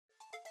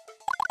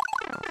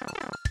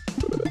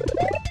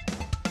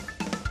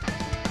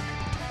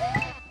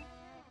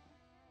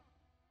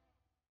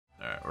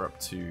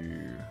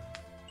to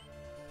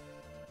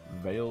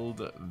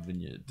Veiled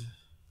Vineyard.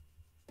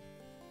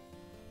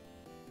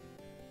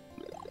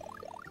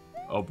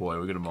 Oh boy,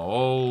 we got them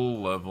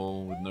all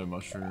level with no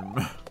mushroom.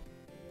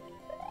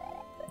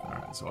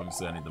 Alright, so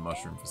obviously I need the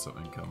mushroom for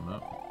something coming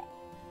up.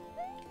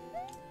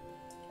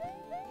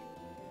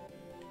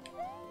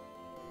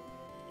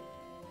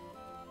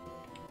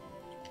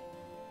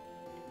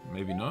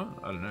 Maybe not?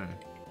 I don't know.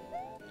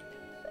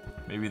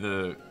 Maybe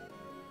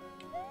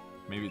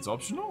it's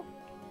optional?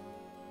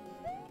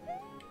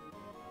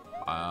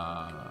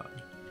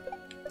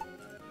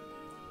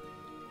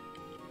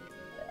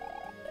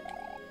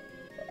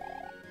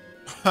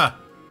 Ha!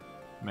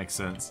 Makes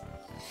sense.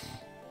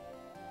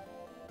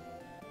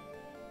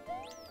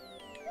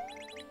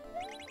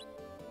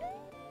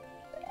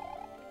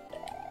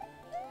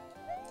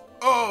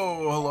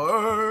 Oh,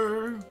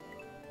 hello!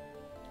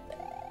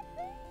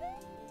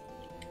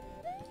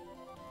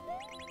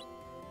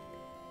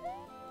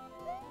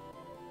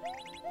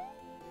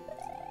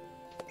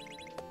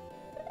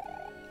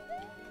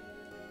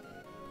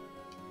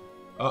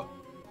 Oh.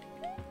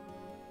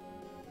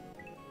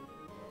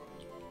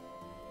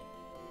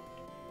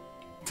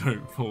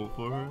 Don't fall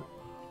for it.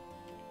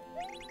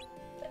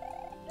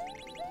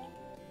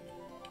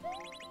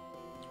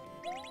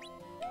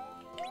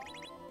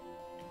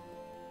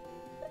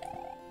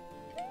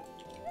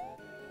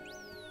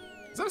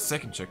 Is that a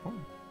second checkpoint?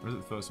 Or is it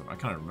the first one? I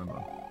can't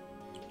remember.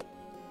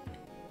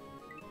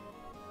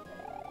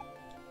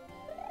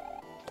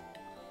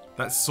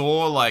 That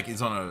saw, like,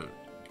 is on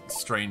a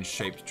strange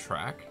shaped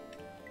track.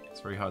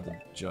 It's very hard to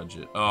judge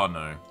it. Oh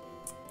no.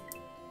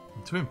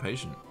 I'm too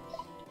impatient.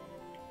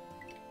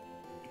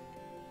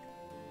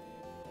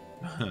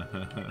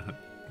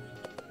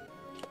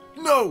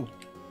 No!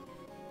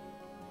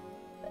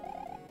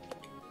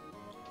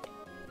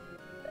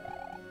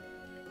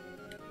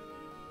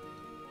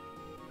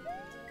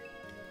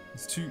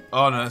 It's too...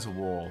 Oh no, that's a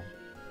wall.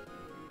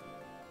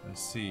 I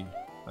see.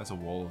 That's a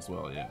wall as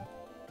well, yeah.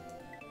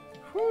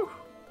 Whew.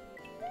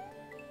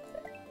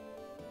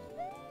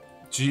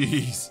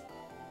 Jeez.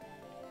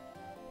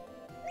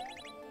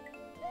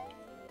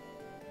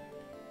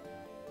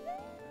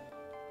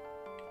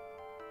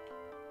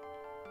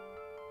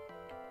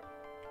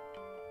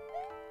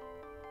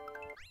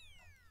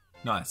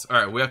 Nice.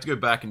 Alright, we have to go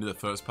back into the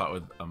first part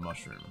with a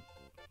mushroom.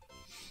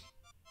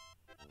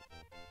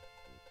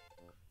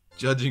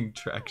 Judging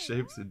track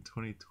shapes in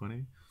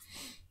 2020.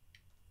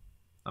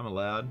 I'm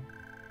allowed.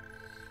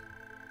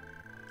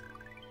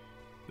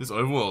 This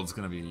overworld's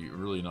gonna be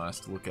really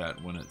nice to look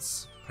at when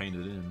it's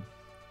painted in.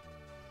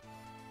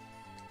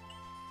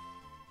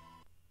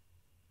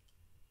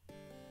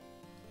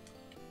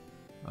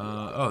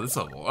 Oh, this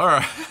level.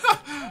 Alright.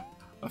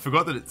 I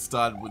forgot that it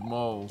started with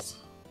moles.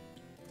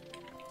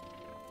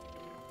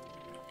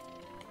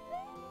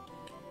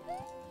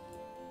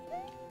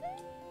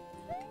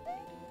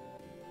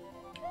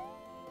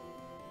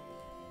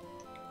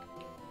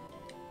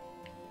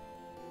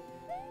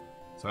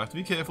 So I have to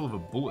be careful of a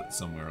bullet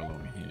somewhere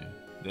along here.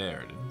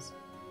 There it is.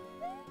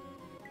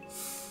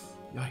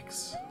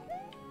 Yikes.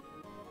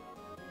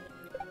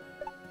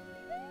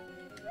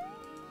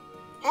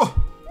 Oh!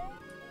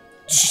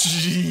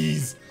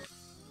 Jeez!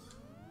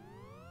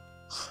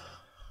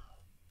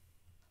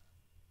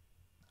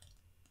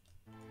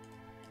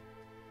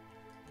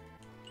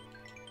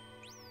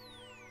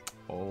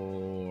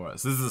 Alright,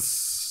 so this is a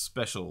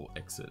special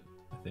exit,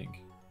 I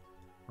think.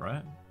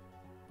 Right?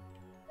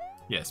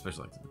 Yeah,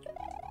 special exit.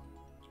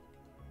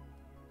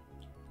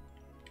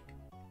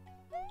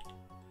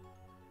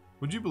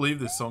 Would you believe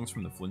this song's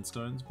from the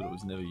Flintstones, but it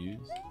was never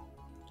used?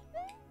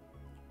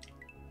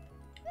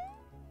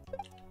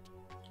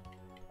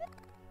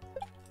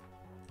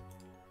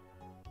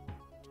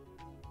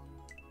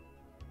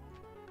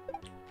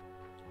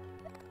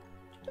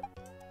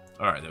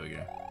 Alright, there we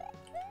go.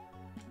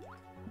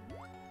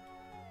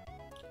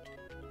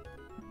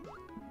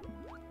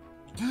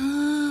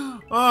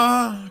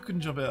 Ah, I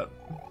couldn't jump out.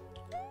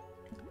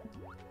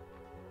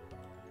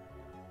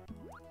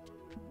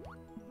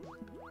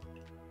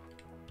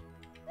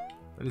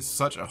 That is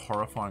such a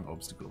horrifying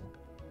obstacle.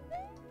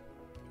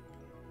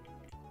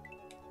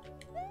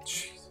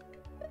 Jeez.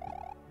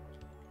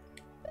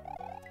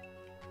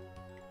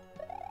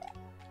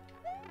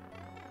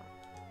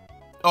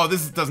 Oh,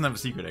 this doesn't have a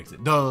secret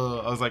exit.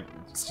 Duh! I was like,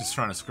 just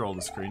trying to scroll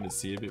the screen to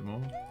see a bit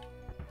more.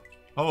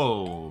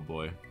 Oh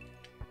boy.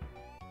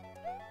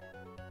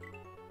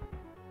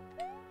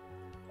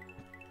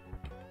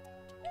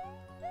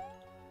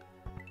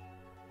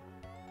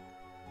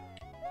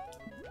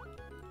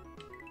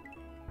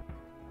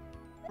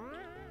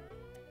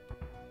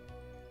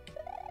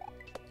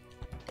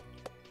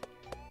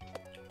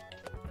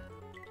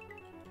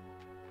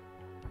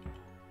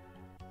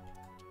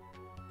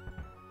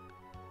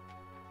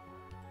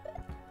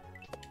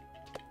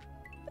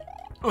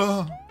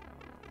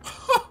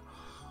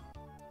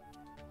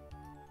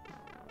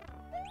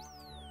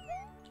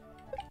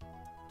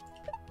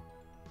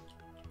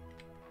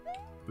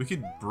 We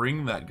could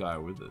bring that guy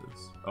with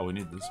us. Oh, we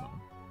need this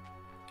one.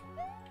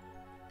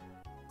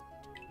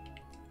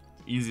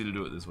 easier to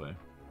do it this way.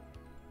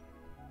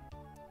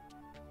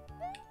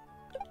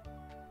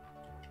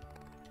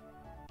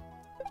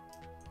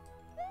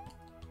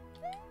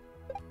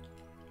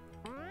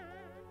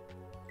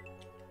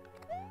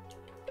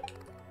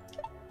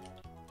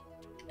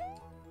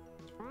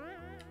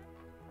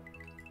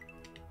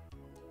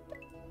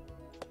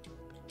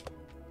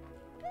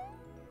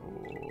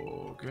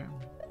 Okay.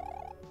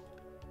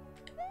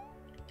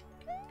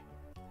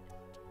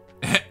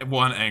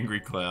 One angry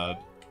cloud.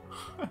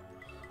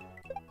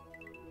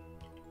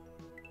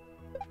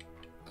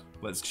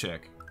 Let's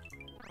check.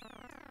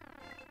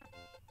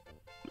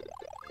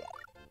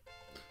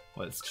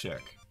 Let's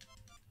check.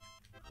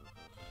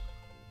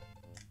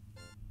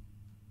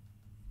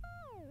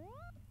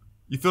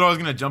 You thought I was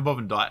gonna jump off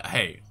and die?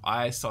 Hey,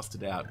 I sussed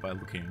it out by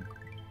looking.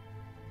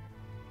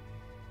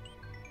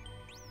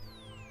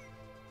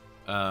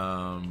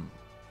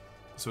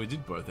 So we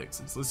did both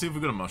exits. Let's see if we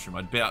got a mushroom.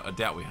 I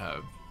doubt we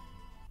have.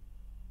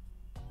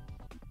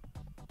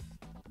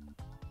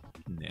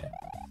 Nah.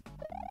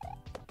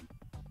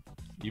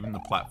 Even the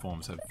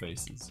platforms have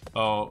faces.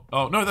 Oh,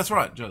 no, that's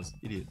right, Juz.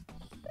 Idiot.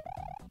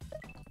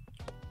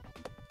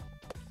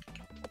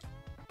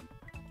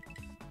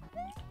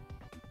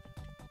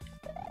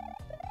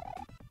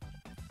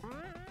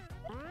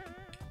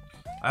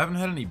 I haven't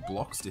had any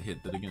blocks to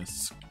hit that are gonna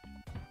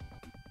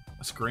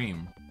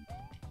scream.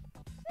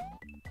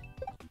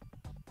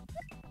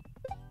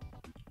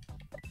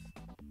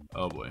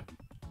 Oh boy.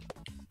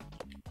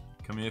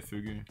 Come here,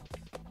 Fugu.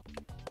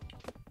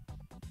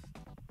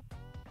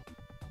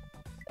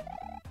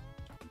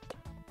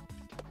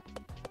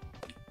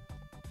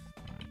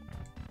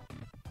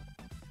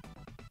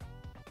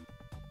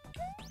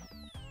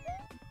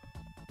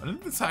 I don't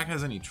think this hack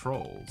has any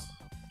trolls.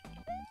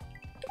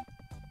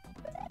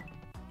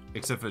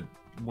 Except for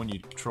when you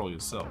troll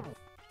yourself.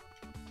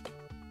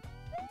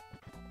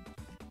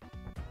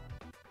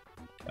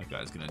 That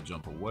guy's gonna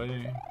jump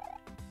away.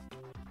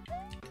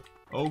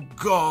 Oh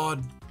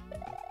god!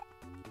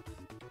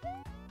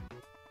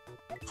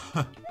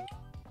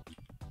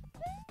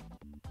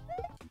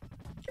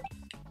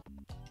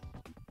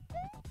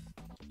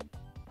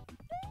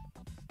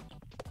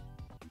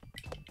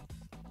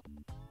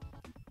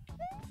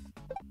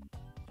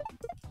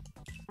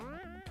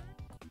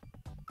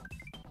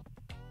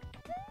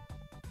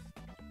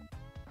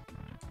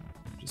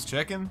 Just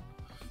checking.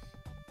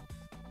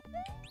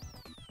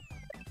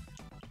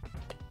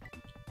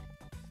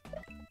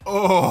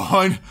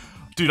 Oh,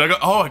 dude, I got.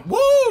 Oh,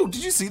 whoa!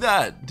 Did you see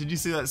that? Did you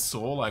see that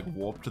saw like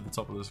warp to the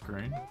top of the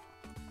screen?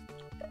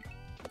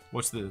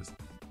 What's this?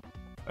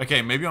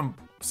 Okay, maybe I'm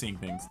seeing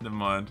things. Never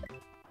mind.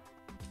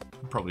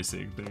 I'm probably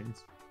seeing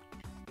things.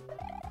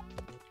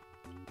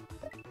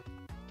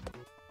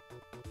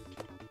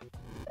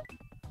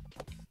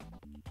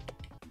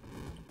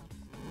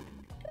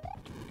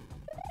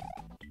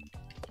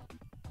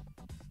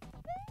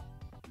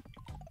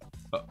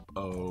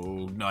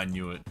 Uh-oh, I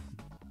knew it.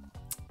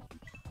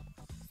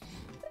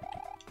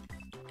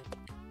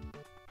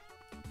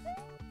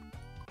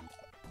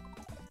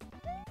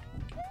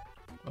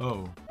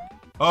 Oh.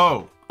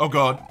 Oh! Oh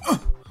god.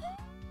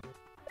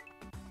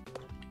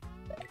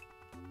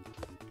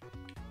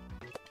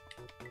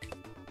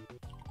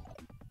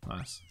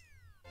 Nice.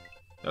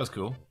 That was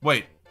cool.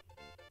 Wait.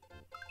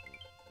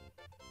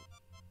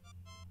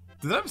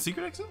 Did that have a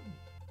secret exit?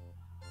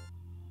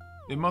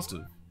 It must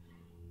have.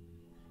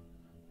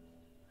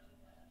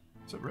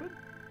 Is it red?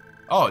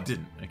 Oh, it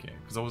didn't. Okay,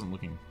 because I wasn't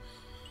looking.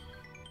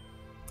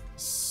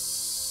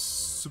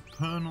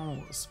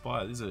 Supernal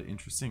Spire. These are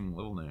interesting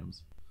little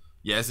names.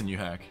 Yeah, it's a new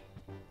hack.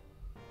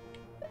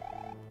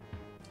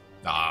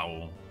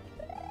 Oh.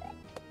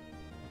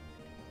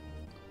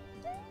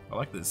 I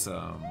like this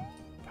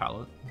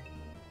palette.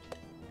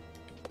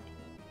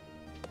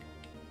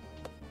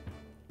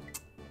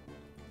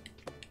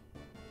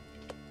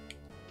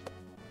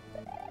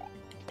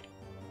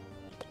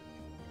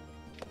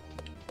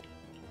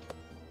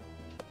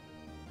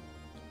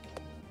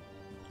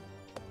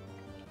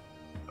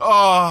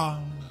 Oh.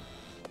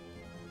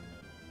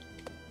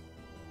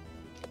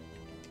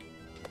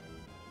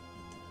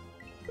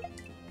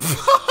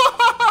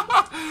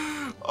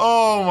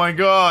 Oh my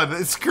god,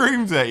 it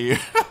screams at you.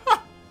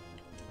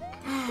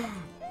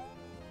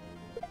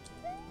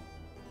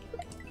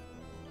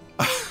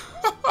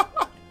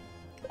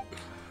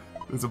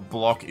 There's a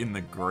block in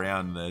the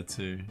ground there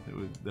too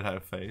that had a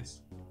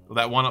face. Well,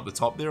 that one up the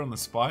top there on the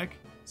spike,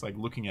 it's like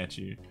looking at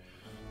you.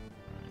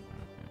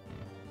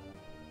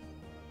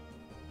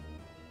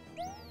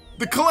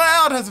 The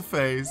cloud has a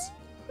face!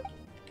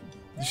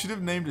 You should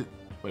have named it...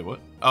 Wait, what?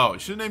 Oh, you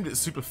should have named it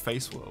Super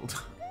Face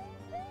World.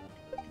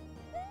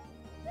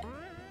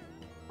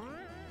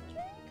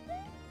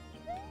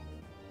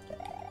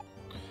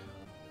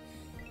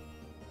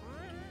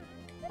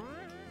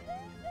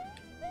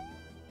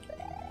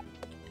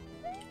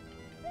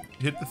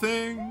 Hit the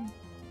thing!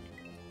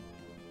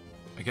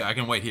 Okay, I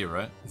can wait here,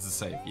 right? This is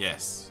safe.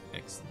 Yes.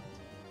 Excellent.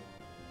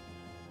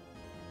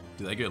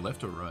 Do they go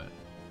left or right?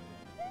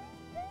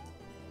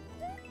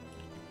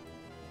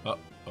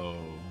 Uh-oh.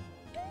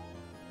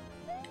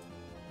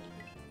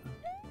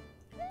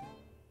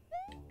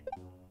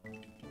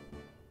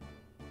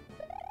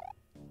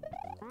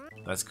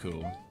 That's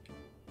cool.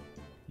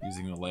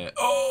 Using a layer.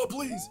 Oh,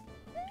 please!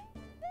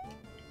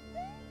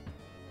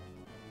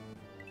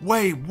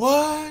 Wait,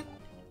 what?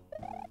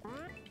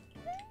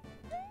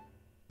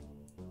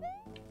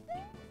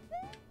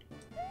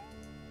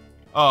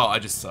 Oh, I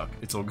just suck.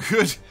 It's all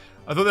good.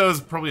 I thought there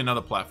was probably another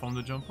platform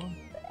to jump on.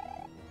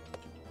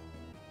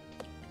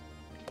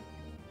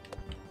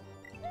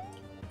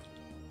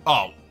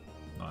 Oh,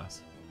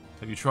 nice.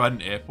 Have you tried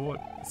an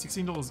airport?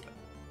 $16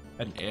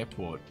 at an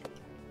airport.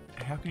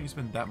 How can you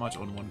spend that much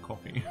on one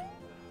coffee?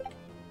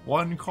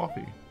 One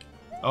coffee.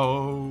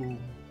 Oh.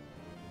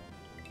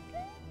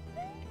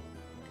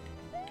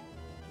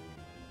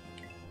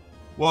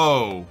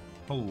 Whoa.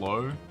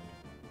 Hello?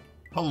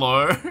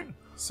 Hello?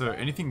 So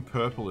anything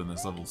purple in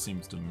this level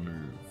seems to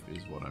move,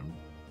 is what I'm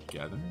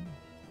gathering.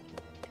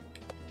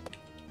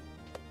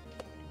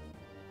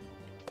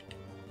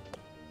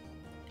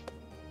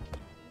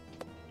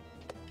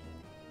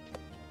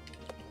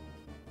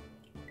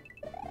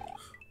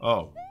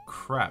 Oh,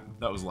 crap.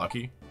 That was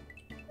lucky.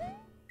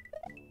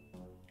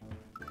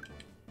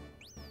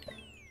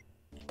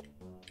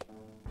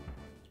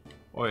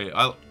 Wait,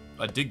 I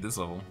dig this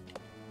level.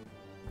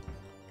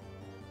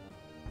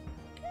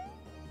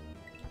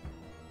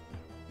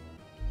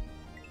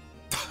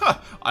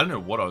 I don't know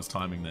what I was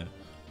timing there.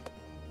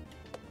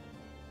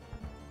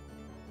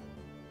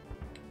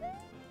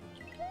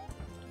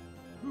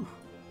 Whew.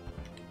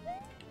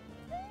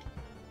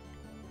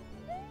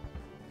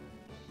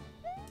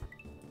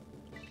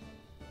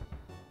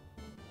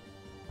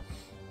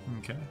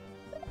 Okay.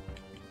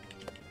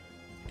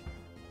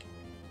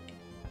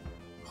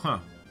 Huh.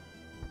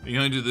 You can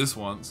only do this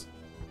once.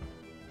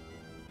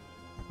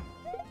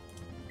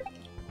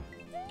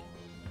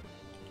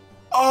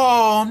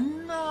 Oh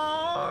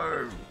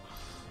no!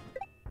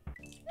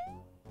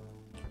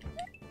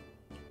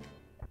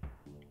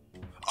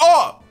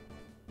 Oh!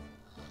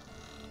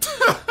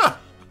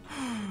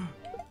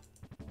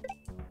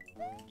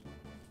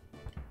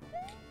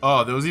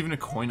 Oh, there was even a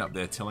coin up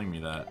there telling me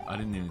that. I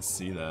didn't even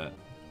see that.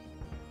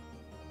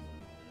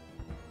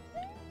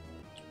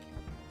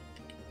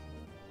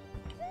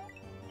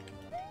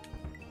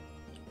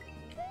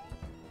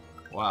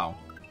 Wow.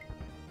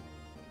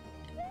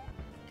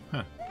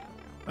 Huh.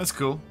 That's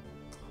cool.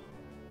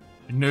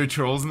 No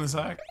trolls in this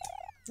hack?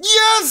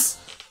 Yes!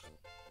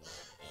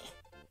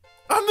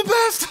 I'm the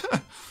best!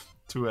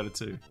 2 out of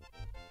 2.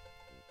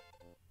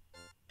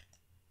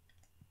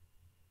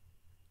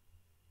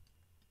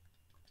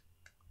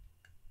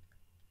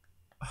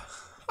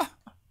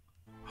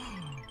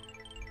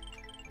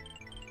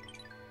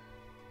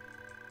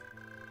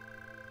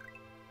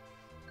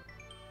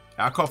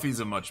 Our coffees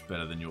are much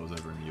better than yours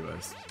over in the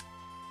US.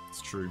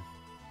 It's true.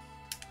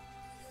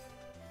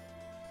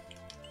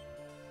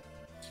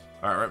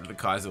 Alright, right with the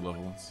Kaizo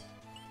levels.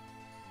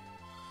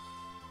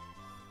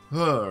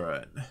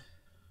 Alright.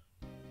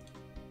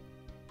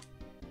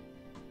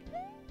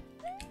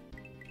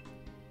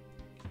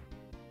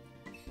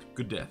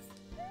 Good death.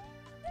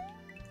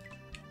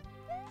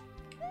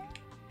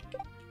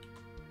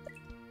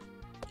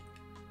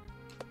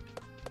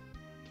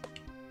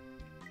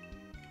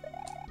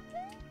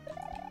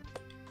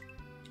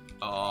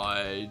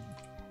 I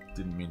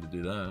didn't mean to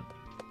do that.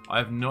 I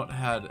have not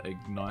had a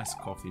nice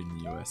coffee in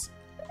the US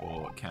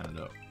or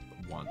Canada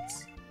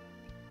once.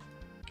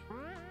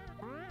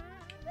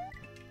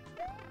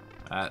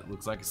 That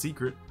looks like a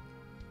secret.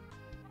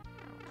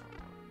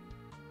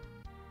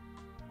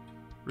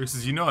 Rick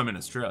says, you know I'm in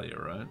Australia,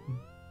 right?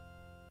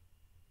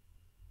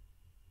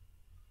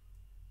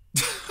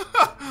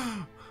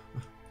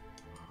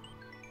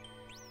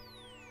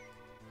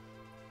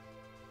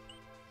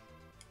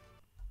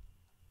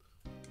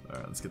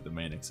 Alright, let's get the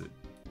main exit.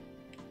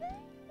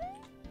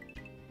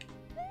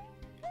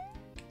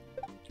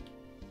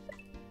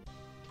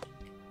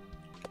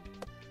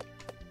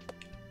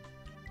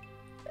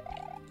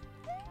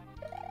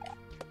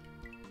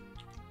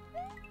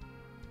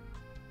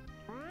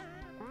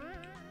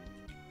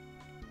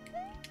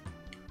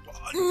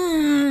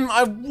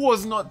 I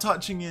was not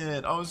touching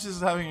it. I was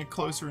just having a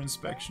closer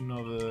inspection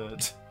of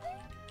it.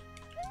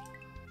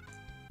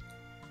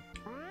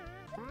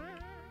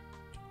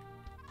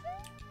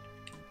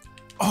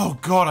 Oh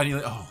god, I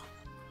nearly. Oh.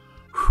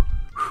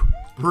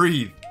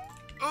 Breathe.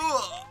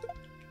 Ugh.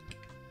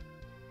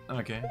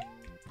 Okay.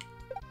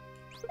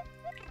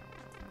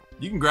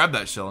 You can grab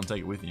that shell and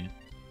take it with you.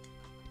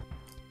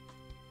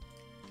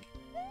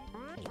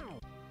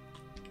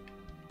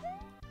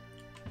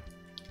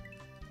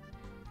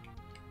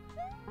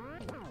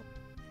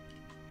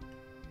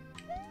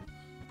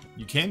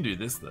 You can do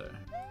this though.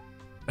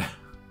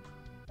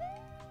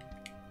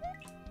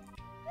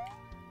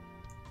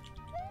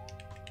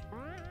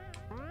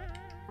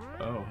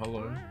 Oh,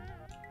 hello.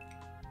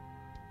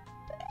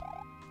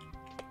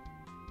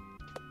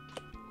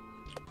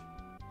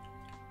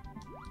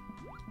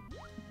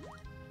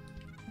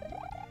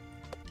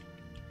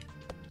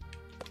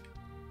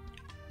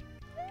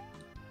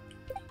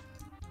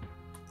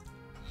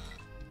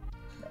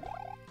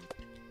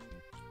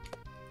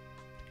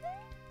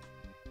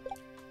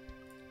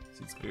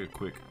 Let's go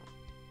quick.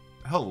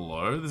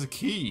 Hello, there's a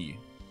key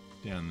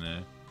down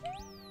there.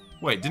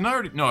 Wait, didn't I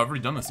already? No, I've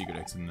already done the secret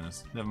exit in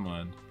this. Never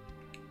mind.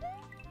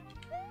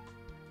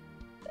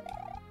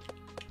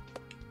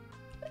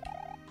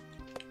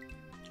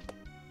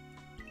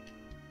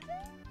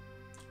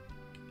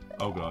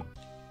 Oh god.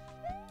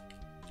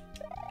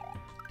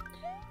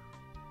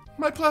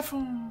 My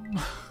platform!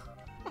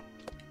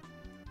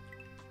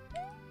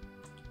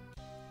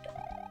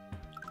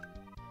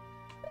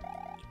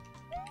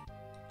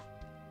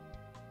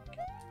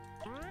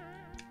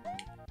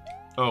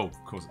 Oh,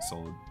 of course it's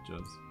solid,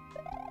 Jez.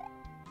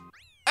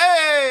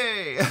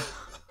 Hey!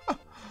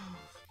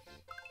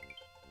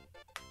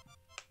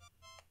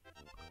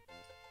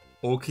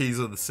 All keys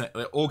are the same.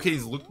 All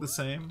keys look the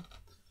same.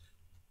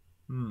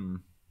 Hmm.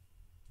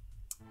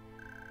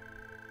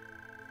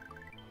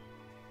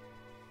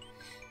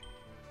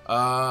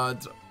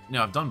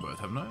 Now I've done both,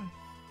 haven't I?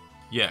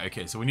 Yeah,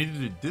 okay, so we need to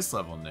do this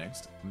level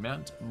next.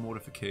 Mount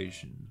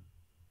Mortification.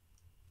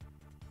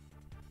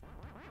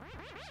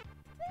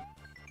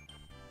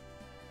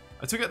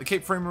 I took out the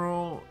cape frame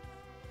rule.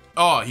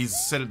 Oh, he's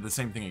said it the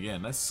same thing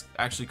again. That's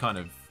actually kind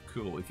of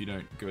cool if you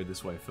don't go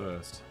this way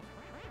first.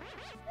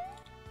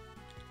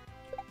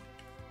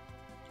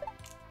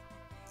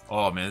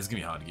 Oh man, this is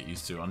gonna be hard to get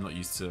used to. I'm not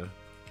used to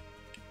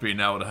being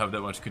able to have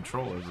that much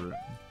control over it.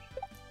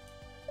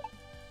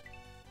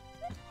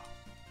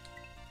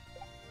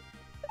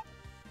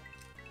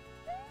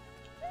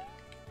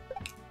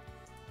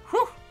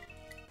 Whew!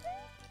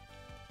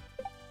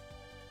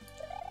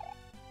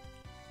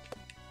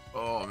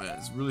 Oh man,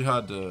 it's really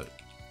hard to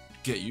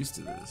get used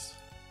to this.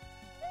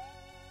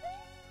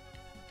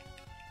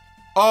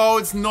 Oh,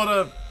 it's not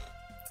a...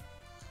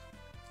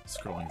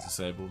 Scrolling's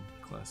disabled.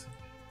 Classic.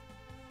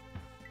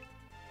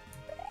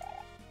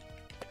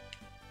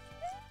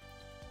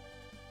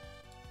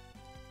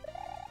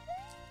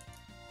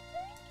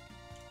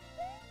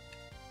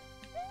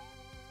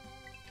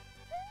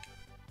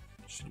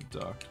 Should have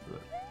ducked,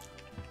 but...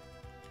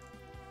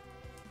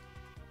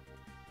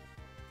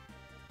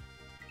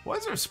 Why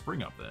is there a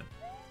spring up there?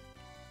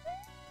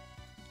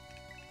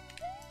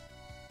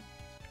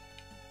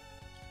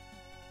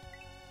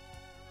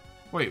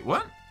 Wait,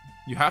 what?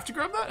 You have to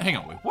grab that? Hang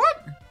on, wait,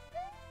 what?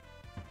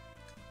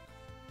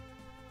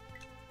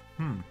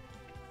 Hmm.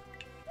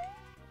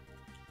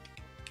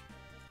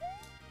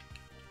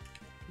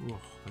 Ooh,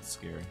 that's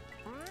scary.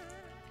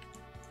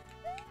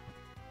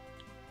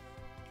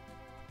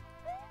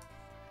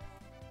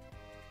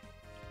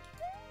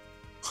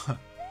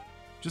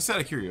 Just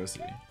out of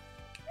curiosity.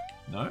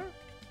 No?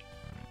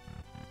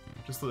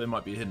 Just thought there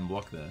might be a hidden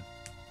block there.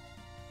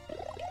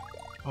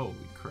 Holy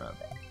crap.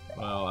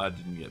 Well, I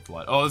didn't get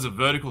flight. Oh, there's a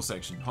vertical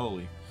section.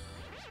 Holy.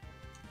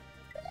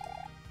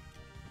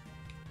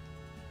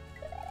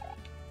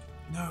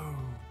 No.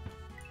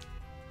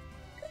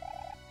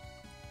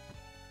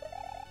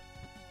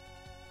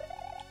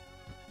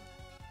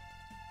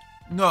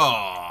 No.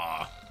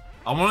 I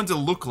wanted to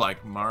look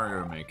like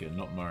Mario Maker,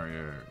 not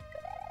Mario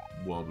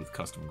World with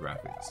custom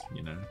graphics,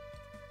 you know?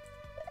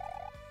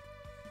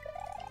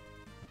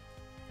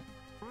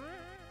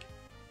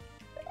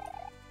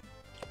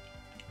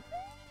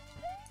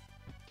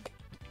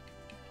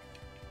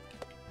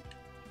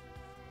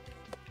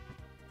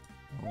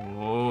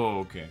 Oh,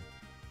 okay.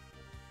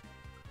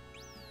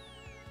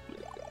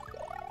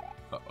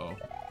 Uh-oh.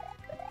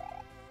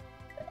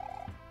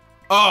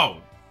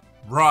 Oh!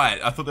 Right,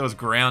 I thought there was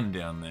ground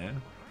down there.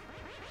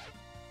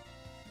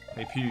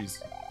 Hey,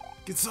 Pews.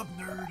 Get some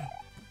nerd!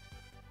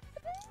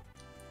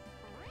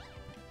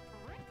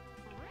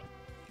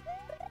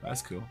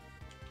 That's cool.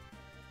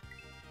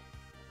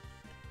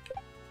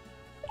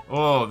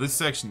 Oh, this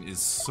section is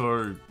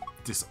so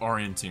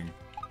disorienting.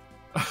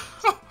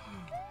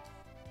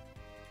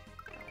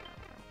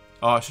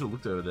 Oh, I should have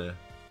looked over there.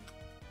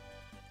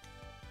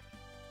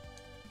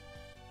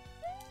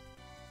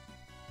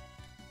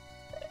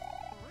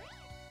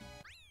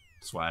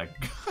 Swag.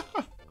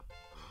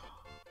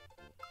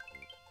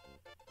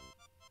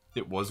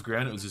 It was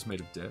ground, it was just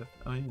made of death.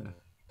 Oh, yeah.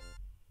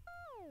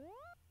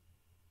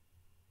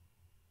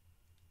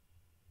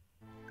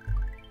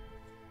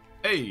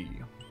 Hey!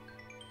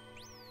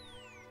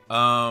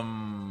 So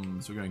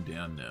we're going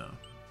down now.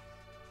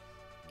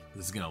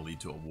 This is gonna lead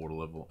to a water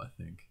level, I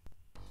think.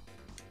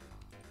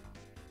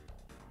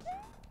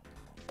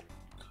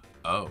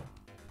 Oh.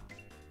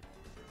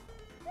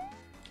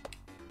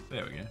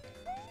 There we go.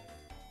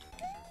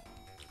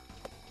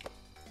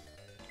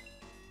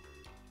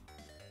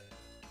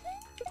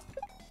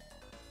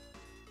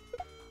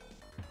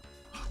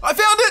 I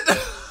found it!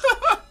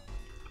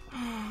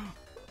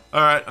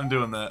 Alright, I'm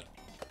doing that.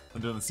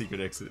 I'm doing the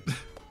secret exit.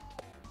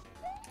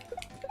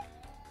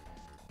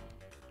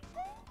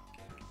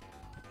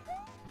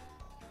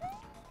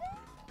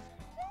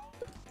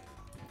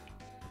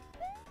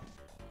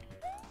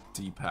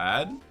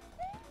 D-pad.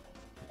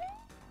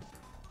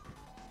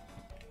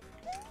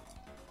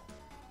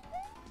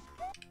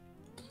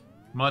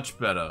 Much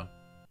better.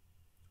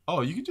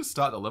 Oh, you can just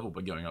start the level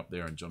by going up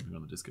there and jumping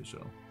on the disco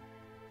shell.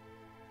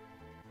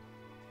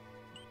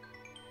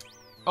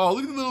 Oh,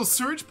 look at the little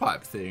sewage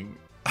pipe thing.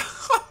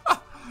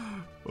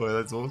 Boy,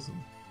 that's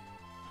awesome.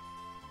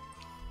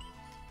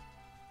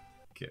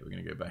 Okay, we're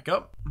gonna go back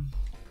up.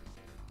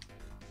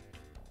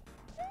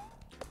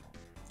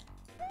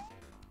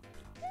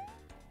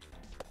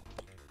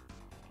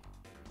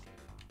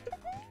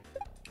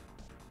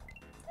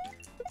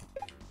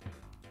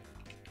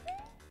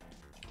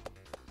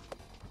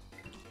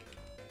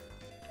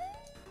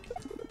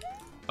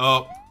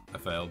 Oh, I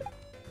failed.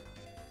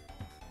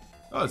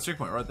 Oh, it's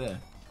checkpoint right there.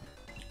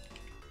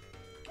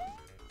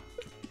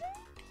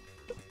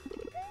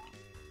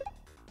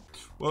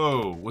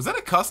 Whoa, was that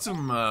a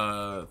custom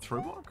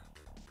throw block?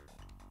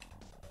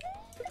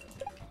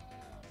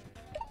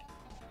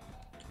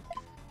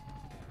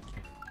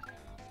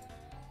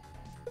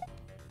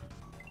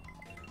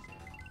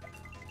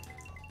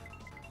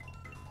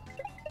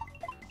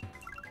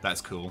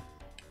 That's cool.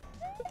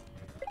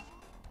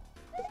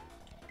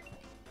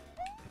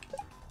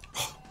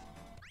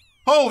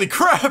 Holy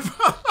crap!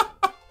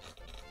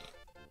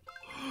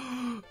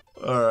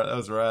 Alright, that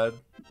was rad.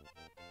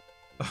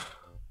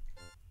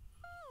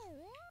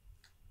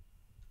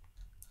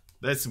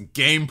 There's some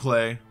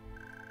gameplay.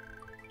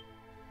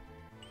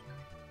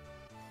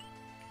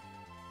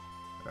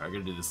 Alright, I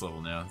gotta do this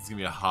level now. This is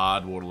gonna be a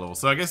hard water level.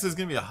 So I guess there's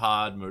gonna be a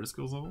hard motor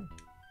skills level?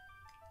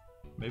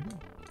 Maybe?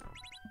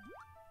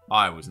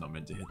 I was not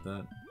meant to hit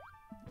that.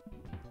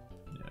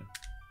 Yeah.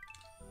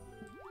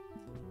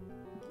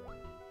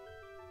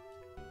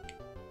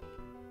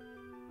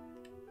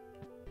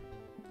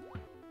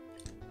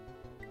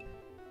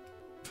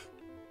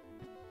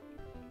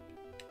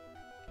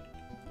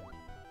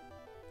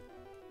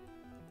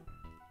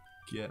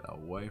 Get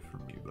away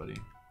from me, buddy.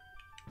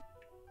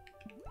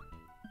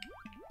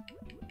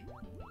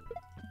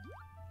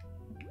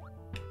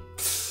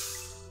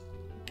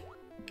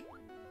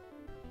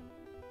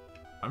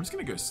 I'm just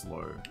gonna go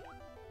slow.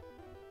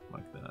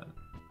 Like that.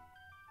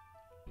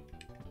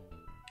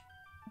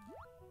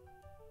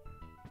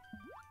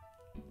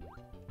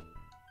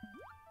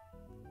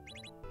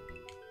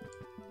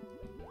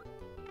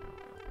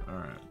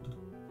 Alright.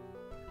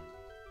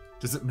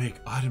 Does it make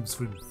item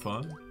swim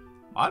fun?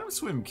 Item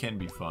swim can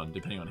be fun,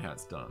 depending on how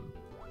it's done.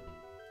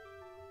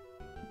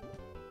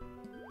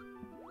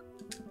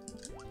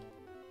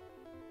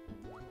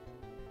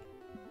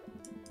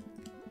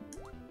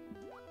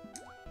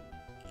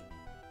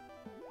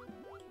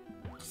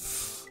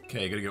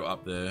 Okay, gotta go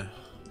up there.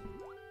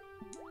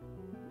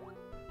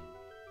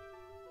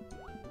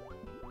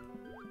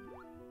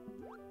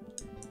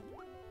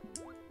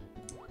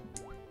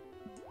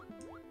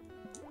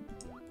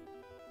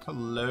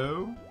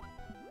 Hello?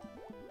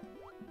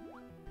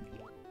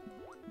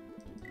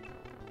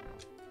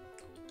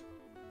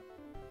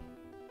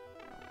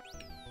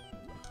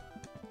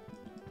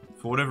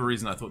 For whatever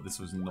reason, I thought this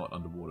was not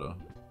underwater.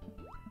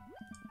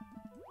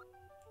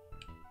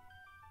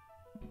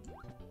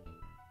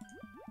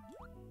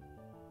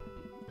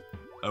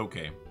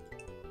 Okay.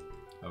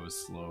 I was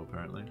slow,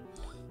 apparently.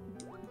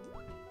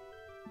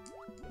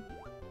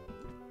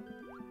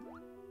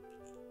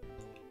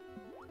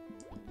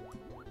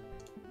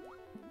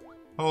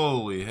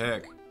 Holy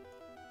heck.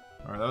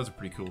 Alright, that was a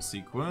pretty cool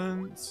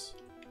sequence.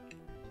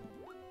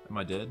 Am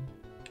I dead?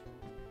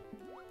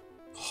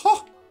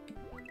 Huh!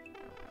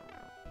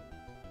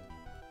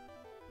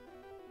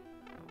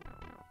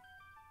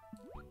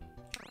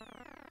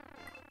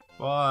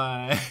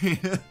 Bye!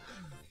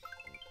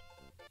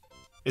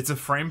 It's a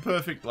frame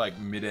perfect, like,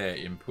 mid-air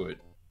input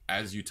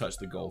as you touch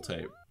the gold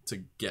tape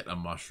to get a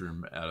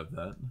mushroom out of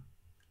that.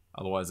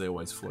 Otherwise, they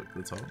always float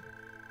to the top.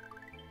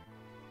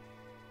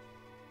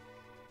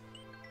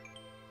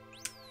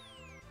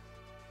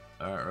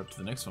 Alright, we're up to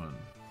the next one.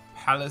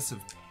 Palace of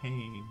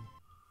Pain.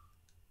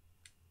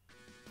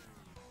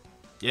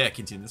 Yeah,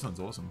 continue. This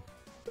one's awesome.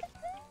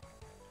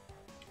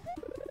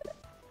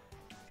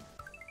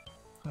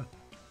 Huh.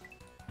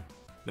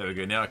 There we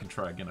go. Now I can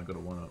try again. I got a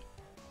 1-up.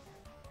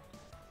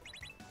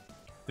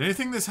 The only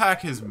thing this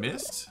hack has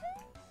missed,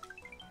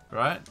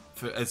 right,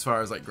 as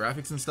far as like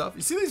graphics and stuff,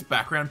 you see these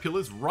background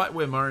pillars right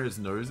where Mario's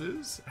nose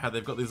is? How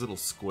they've got these little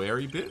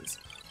squarey bits?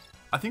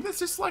 I think that's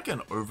just like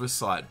an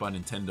oversight by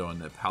Nintendo on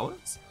their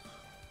palettes,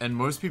 and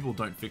most people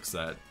don't fix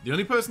that. The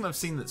only person I've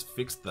seen that's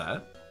fixed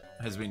that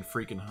has been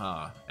freaking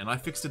Ha, and I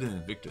fixed it in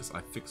Invictus. I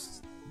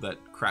fixed that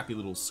crappy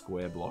little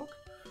square block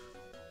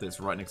that's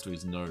right next to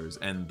his nose,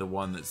 and the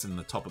one that's in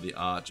the top of the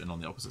arch and on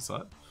the opposite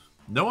side.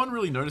 No one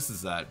really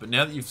notices that, but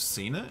now that you've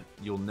seen it,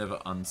 you'll never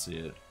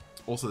unsee it.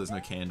 Also, there's no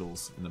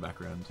candles in the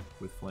background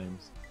with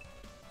flames.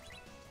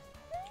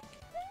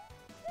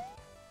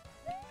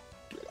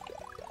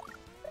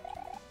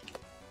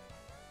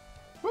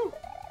 Woo!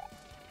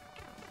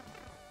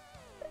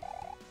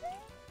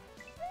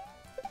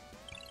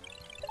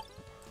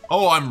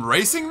 Oh, I'm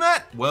racing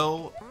that?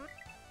 Well,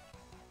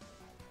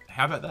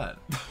 how about that?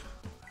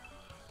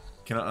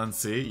 Can I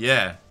unsee?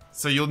 Yeah.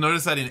 So you'll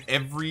notice that in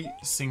every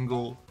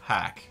single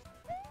hack.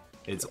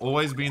 It's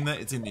always been there.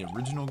 It's in the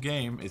original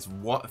game. It's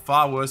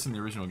far worse in the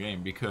original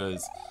game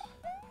because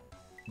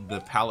the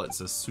palettes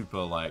are super,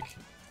 like,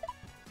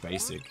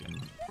 basic and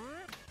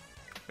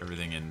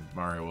everything in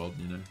Mario World,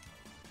 you know.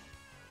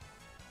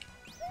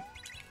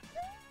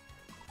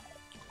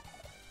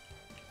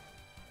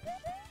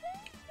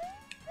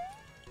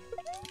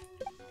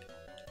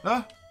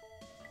 Ah!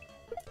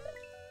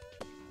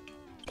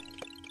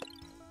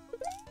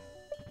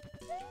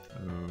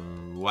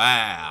 Oh,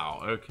 wow,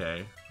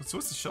 okay. So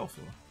what's the shell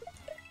for?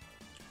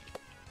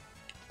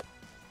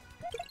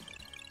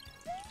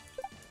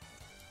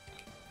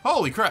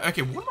 Holy crap,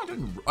 okay, what am I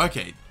doing?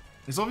 Okay,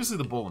 it's obviously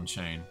the ball and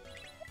chain.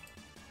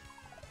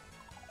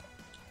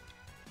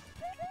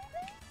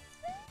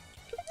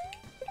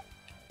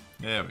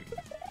 There we go.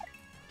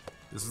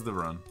 This is the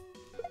run.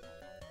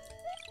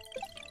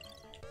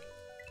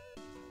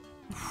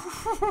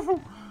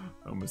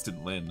 I almost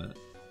didn't land that.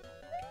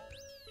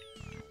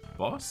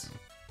 Boss?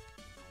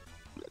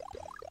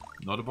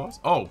 Not a boss?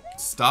 Oh,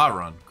 star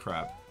run.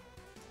 Crap.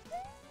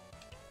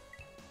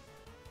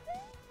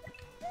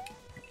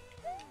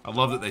 I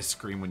love that they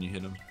scream when you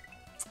hit them.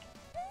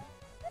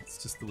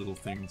 It's just the little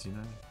things, you know?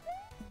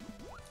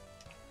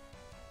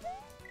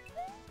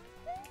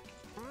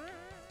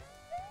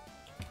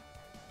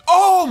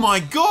 Oh my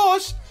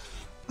gosh!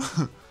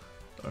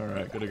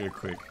 Alright, gotta go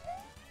quick.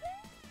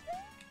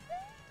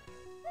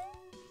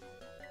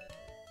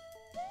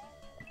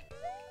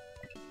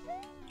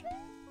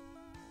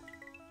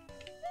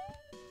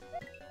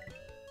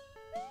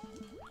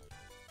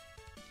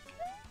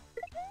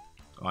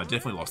 Oh, I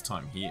definitely lost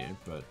time here,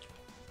 but...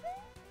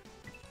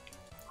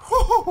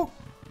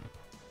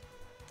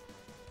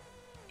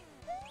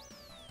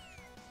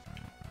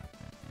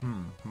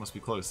 Must be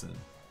close then.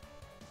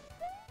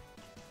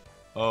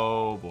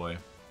 Oh boy.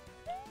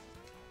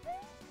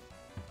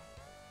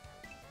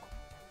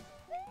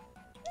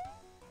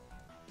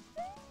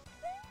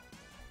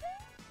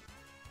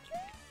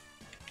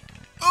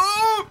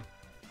 Oh!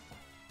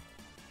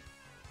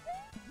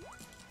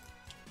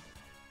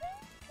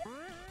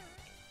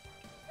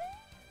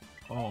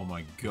 Oh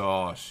my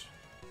gosh.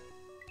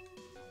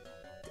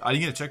 I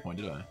didn't get a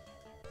checkpoint, did I?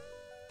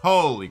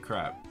 Holy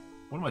crap.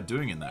 What am I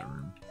doing in that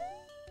room?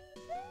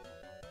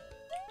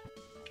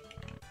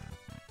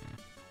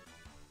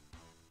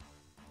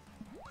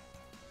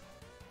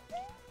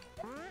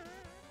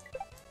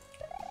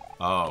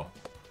 Oh.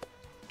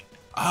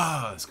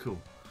 Ah, that's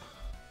cool.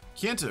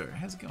 Kento,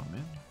 how's it going,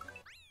 man?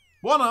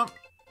 One up!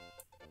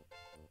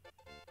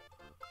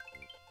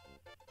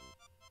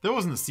 There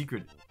wasn't a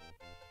secret.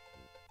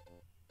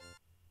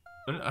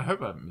 I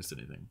hope I haven't missed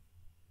anything.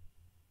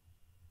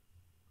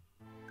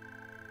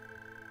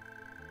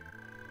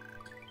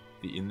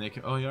 The in there.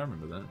 Oh, yeah, I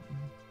remember that.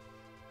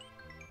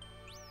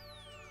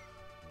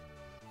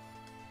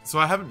 So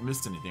I haven't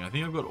missed anything. I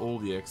think I've got all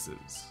the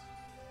X's.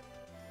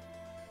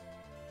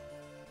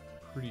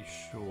 Pretty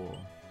sure.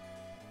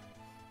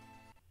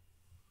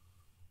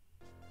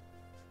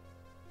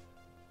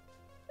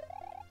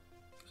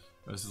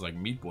 This is like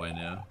Meat Boy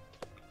now.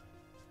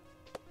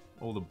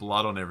 All the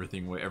blood on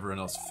everything where everyone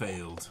else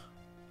failed.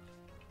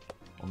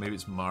 Or maybe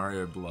it's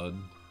Mario blood.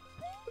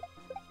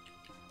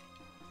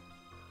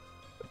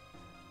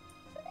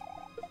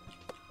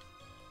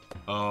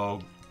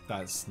 Oh,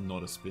 that's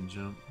not a spin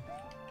jump.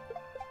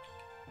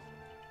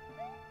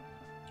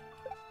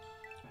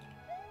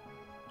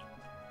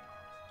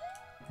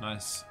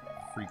 Nice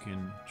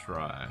freaking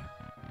try.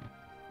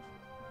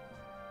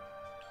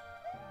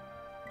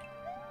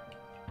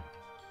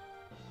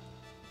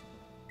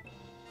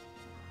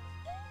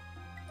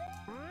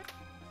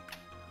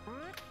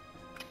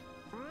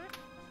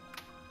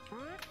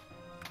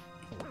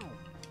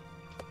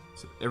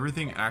 So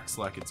everything acts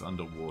like it's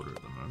underwater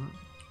at the moment,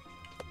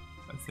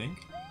 I think.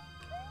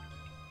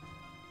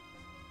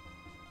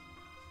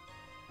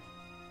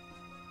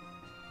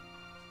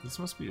 This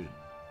must be a...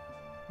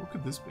 What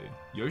could this be?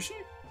 Yoshi?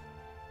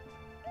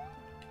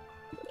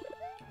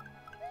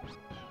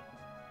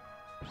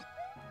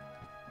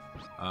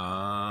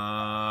 Ah.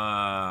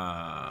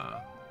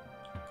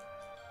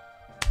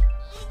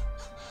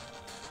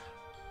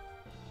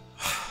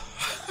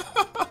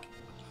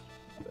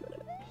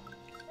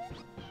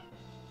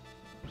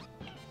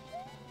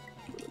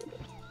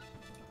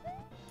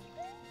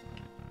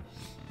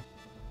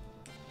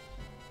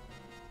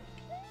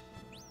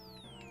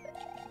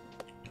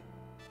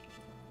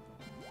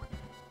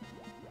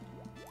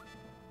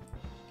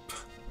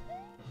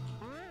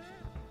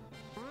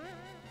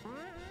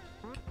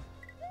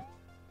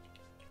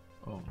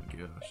 Oh my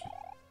gosh.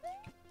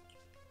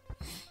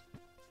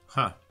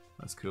 Huh,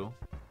 that's cool.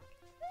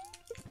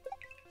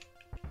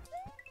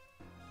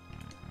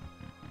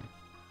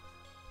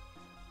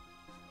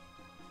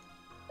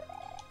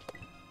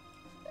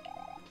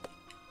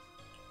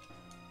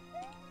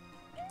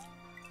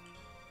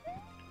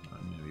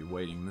 I'm gonna be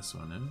waiting this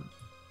one out.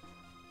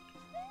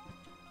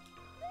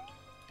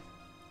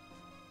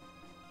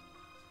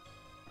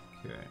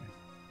 Okay.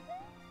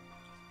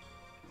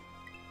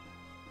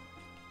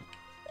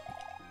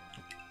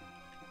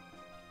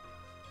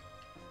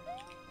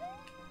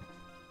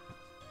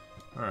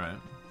 Alright.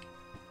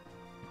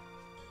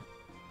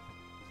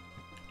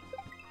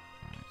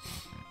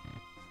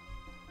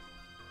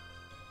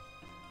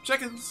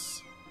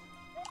 Chickens!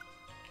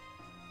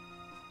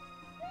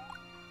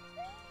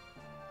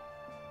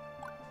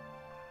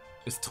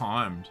 It's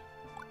timed.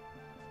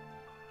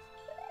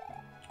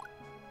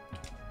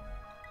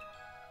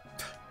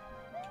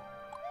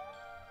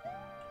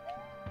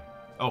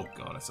 Oh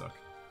god, I suck.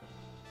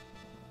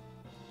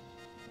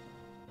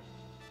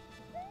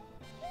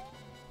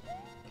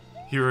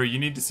 Hero, you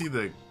need to see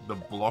the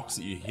blocks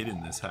that you hit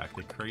in this hack.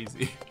 They're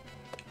crazy.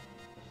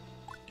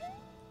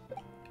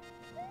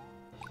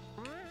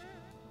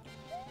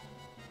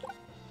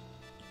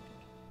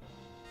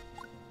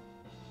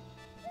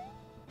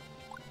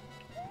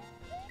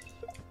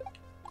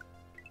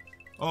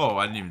 Oh,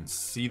 I didn't even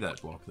see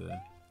that block there.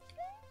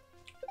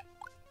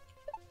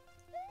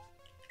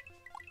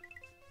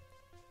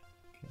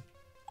 Okay.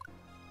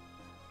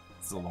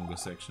 This is a longer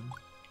section.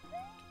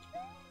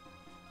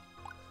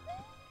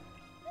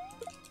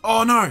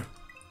 Oh no!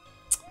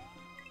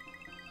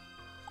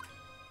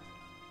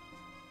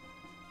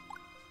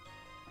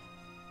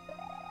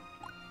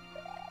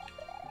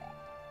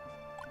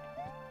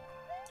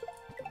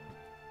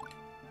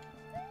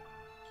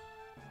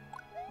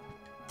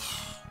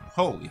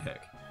 Holy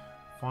heck.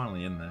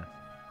 Finally in there.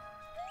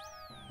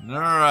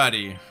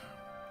 Alrighty.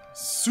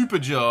 Super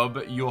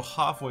job. You're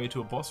halfway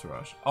to a boss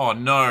rush. Oh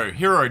no.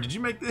 Hero, did you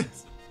make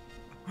this?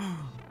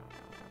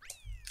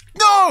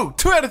 No!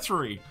 2 out of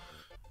 3.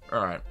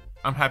 Alright.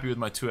 I'm happy with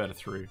my 2 out of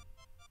 3.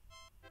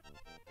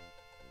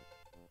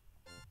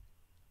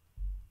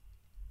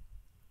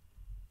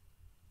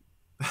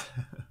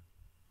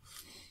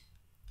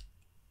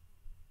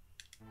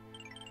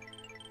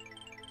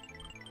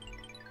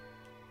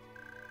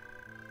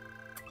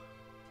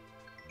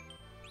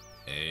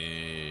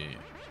 Hey.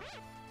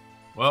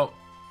 Well,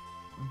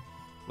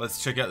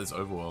 let's check out this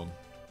overworld.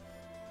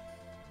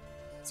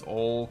 It's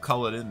all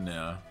colored in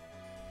now.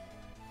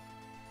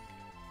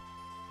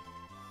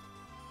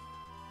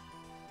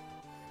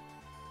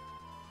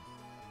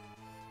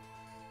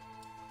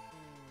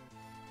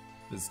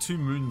 There's 2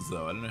 moons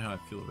though, I don't know how I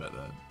feel about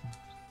that.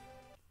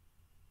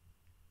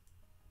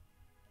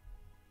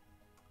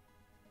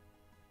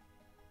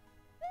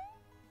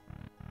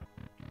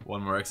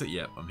 One more exit?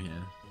 Yep, I'm here.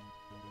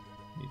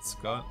 Meet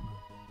Scott.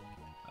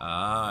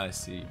 Ah, I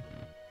see.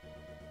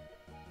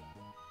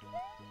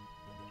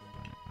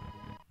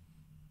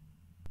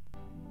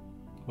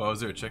 Well, was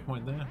there a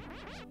checkpoint there?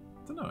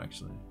 I don't know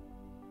actually.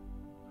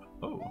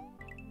 Oh.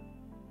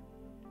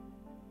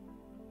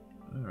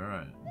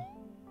 Alright.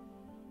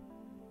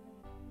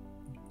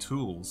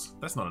 Tools.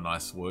 That's not a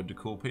nice word to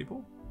call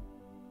people.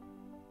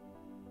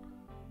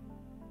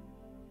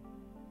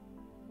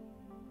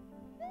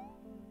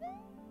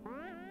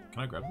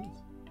 Can I grab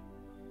these?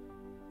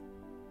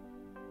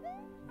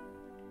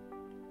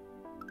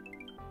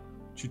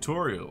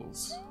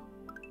 Tutorials.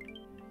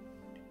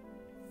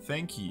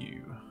 Thank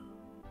you.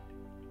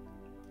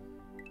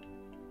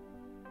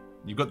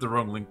 You got the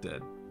wrong link,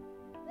 Dad.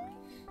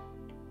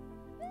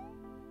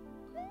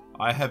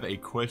 I have a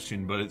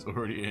question, but it's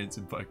already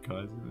answered by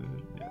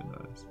Kaizo. Yeah,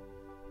 nice.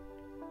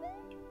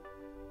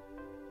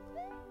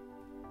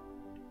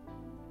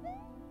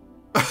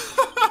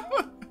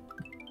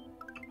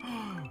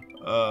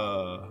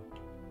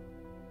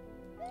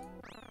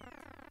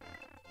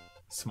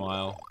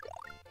 Smile.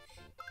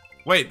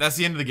 Wait, that's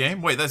the end of the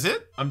game? Wait, that's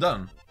it? I'm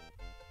done.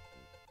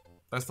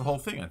 That's the whole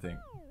thing, I think.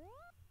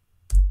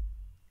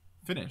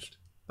 Finished.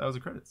 That was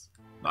the credits.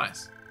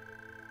 Nice.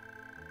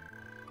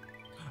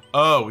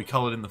 Oh, we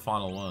colored in the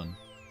final one.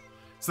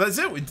 So that's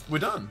it. We're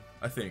done,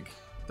 I think.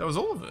 That was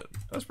all of it.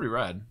 That was pretty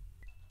rad.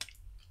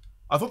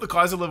 I thought the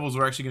Kaizo levels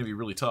were actually going to be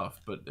really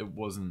tough, but it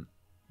wasn't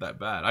that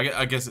bad.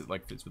 I guess it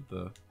like fits with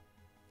the...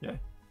 Yeah.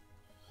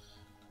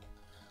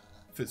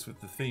 Fits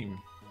with the theme.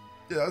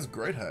 Yeah, that was a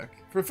great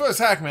hack. For a first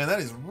hack, man, that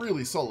is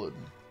really solid.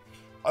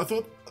 I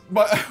thought...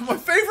 My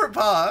favorite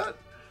part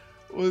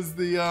was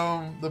the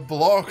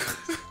block.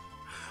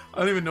 I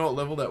don't even know what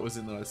level that was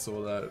in that I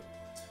saw that.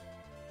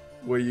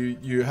 Where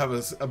you have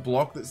a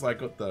block that's like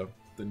got the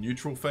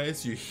neutral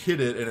face, you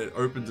hit it and it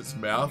opens its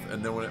mouth,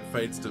 and then when it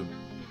fades to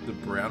the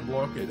brown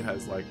block, it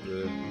has like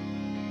the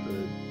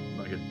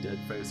like a dead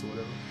face or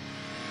whatever.